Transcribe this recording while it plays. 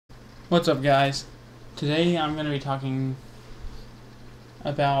What's up, guys? Today I'm going to be talking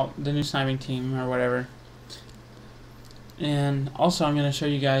about the new sniping team or whatever, and also I'm going to show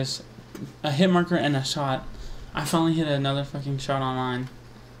you guys a hit marker and a shot. I finally hit another fucking shot online.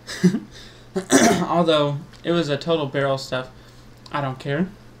 Although it was a total barrel stuff, I don't care.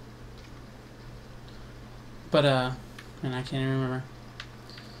 But and I can't even remember.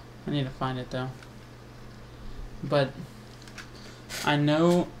 I need to find it though. But I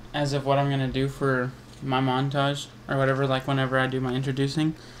know as of what I'm gonna do for my montage or whatever, like whenever I do my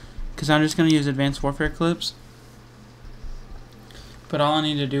introducing, because I'm just gonna use Advanced Warfare clips. But all I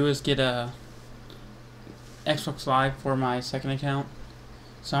need to do is get a Xbox Live for my second account,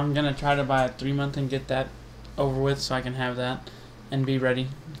 so I'm gonna try to buy a 3-month and get that over with so I can have that and be ready,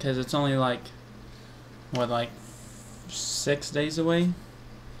 because it's only like what, like 6 days away.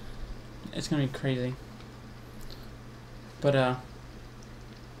 It's gonna be crazy. But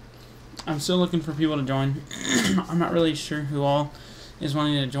I'm still looking for people to join. I'm not really sure who all is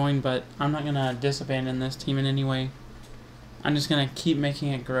wanting to join, but I'm not gonna disabandon this team in any way. I'm just gonna keep making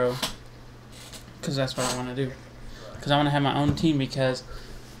it grow, because that's what I want to do. Because I want to have my own team, because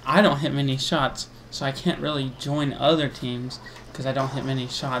I don't hit many shots, so I can't really join other teams because I don't hit many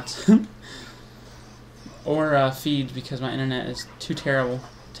shots. Or feeds, because my internet is too terrible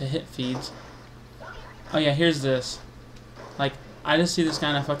to hit feeds. Oh yeah, here's this. Like, I just see this guy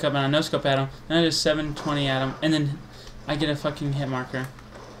and I fuck up and I no scope at him, and I just 720 at him, and then I get a fucking hit marker.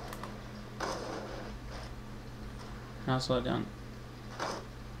 I'll slow it down.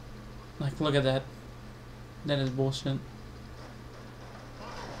 Like, look at that. That is bullshit.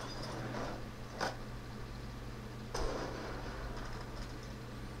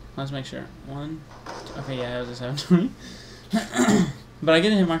 Let's make sure. One. Okay, yeah, it was a 720. But I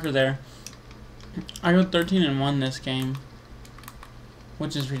get a hit marker there. I go 13-1 this game,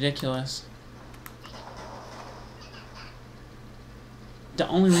 which is ridiculous. The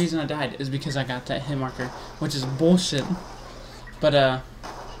only reason I died is because I got that hit marker, which is bullshit. But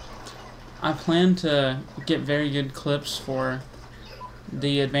I plan to get very good clips for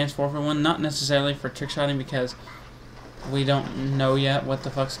the Advanced Warfare one, not necessarily for trick shotting, because we don't know yet what the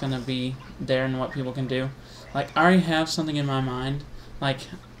fuck's gonna be there and what people can do. Like, I already have something in my mind. Like,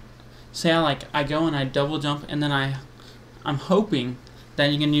 say I go and I double jump, and then I'm hoping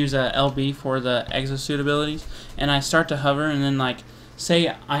that you can use a LB for the exosuit abilities, and I start to hover, and then like,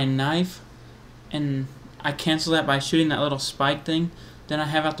 say I knife and I cancel that by shooting that little spike thing, then I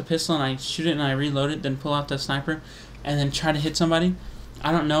have out the pistol and I shoot it and I reload it, then pull out the sniper and then try to hit somebody.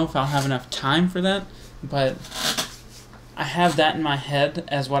 I don't know if I'll have enough time for that, but I have that in my head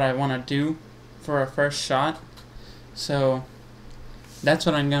as what I want to do for a first shot, so that's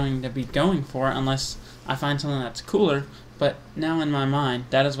what I'm going to be going for, unless I find something that's cooler. But now in my mind,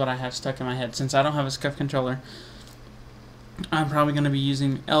 that is what I have stuck in my head. Since I don't have a scuff controller, I'm probably going to be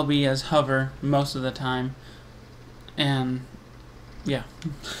using LB as hover most of the time. And yeah.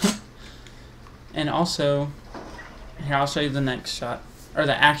 And also, here, I'll show you the next shot, or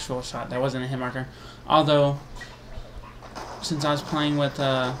the actual shot that wasn't a hit marker. Although, since I was playing with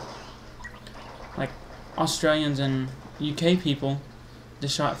like Australians and UK people, the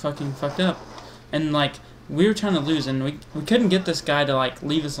shot fucking fucked up. And like, we were trying to lose, and we couldn't get this guy to like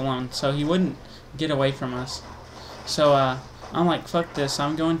leave us alone, so he wouldn't get away from us. So I'm like, fuck this,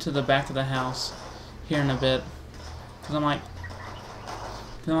 I'm going to the back of the house here in a bit, because I'm like,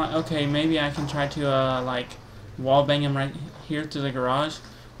 okay, maybe I can try to like wall bang him right here through the garage,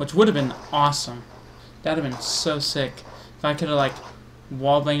 which would have been awesome. That would have been so sick if I could have like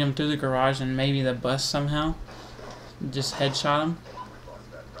wall banged him through the garage and maybe the bus somehow just headshot him.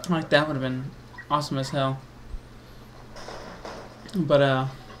 Like, that would have been awesome as hell. But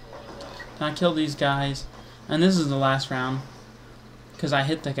I killed these guys, and this is the last round, because I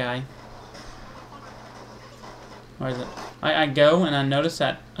hit the guy. Where is it? I go and I notice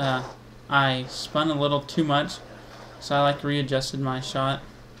that I spun a little too much, so I like readjusted my shot.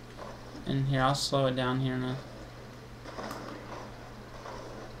 And here, I'll slow it down here now.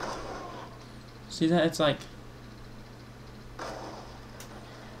 See that? It's like,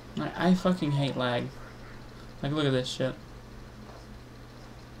 I fucking hate lag. Like, look at this shit.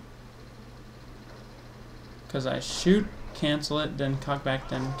 Because I shoot, cancel it, then cock back,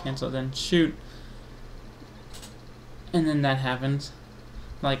 then cancel it, then shoot. And then that happens.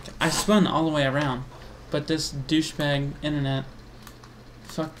 Like, I spun all the way around, but this douchebag internet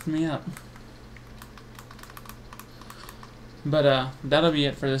fucked me up. But that'll be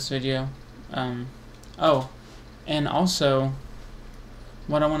it for this video. Oh, and also,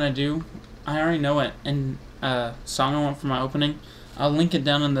 what I want to do, I already know it, and song I want for my opening, I'll link it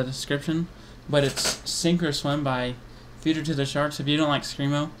down in the description. But it's Sink or Swim by Future to the Sharks. If you don't like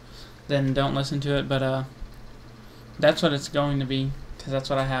Screamo, then don't listen to it. But that's what it's going to be, because that's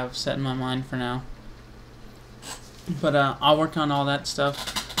what I have set in my mind for now. But I'll work on all that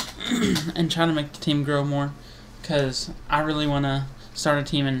stuff and try to make the team grow more, because I really want to start a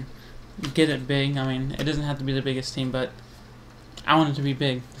team and get it big. I mean, it doesn't have to be the biggest team, but I want it to be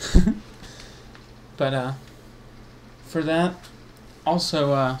big. But for that,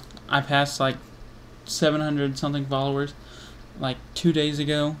 also I passed like 700 something followers like 2 days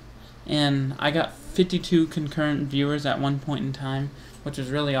ago, and I got 52 concurrent viewers at one point in time, which is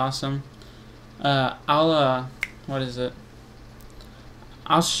really awesome. What is it?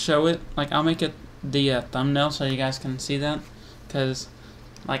 I'll show it, like I'll make it the thumbnail so you guys can see that, because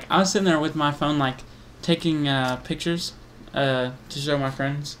like I was sitting there with my phone like taking pictures to show my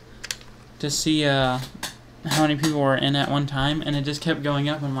friends to see how many people were in at one time, and it just kept going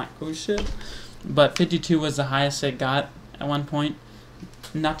up, and I'm like, oh shit. But 52 was the highest it got at one point.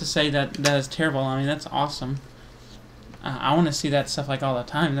 Not to say that that is terrible, I mean that's awesome. I want to see that stuff like all the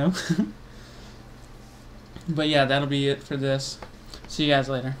time though. But yeah, that'll be it for this. See you guys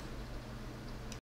later.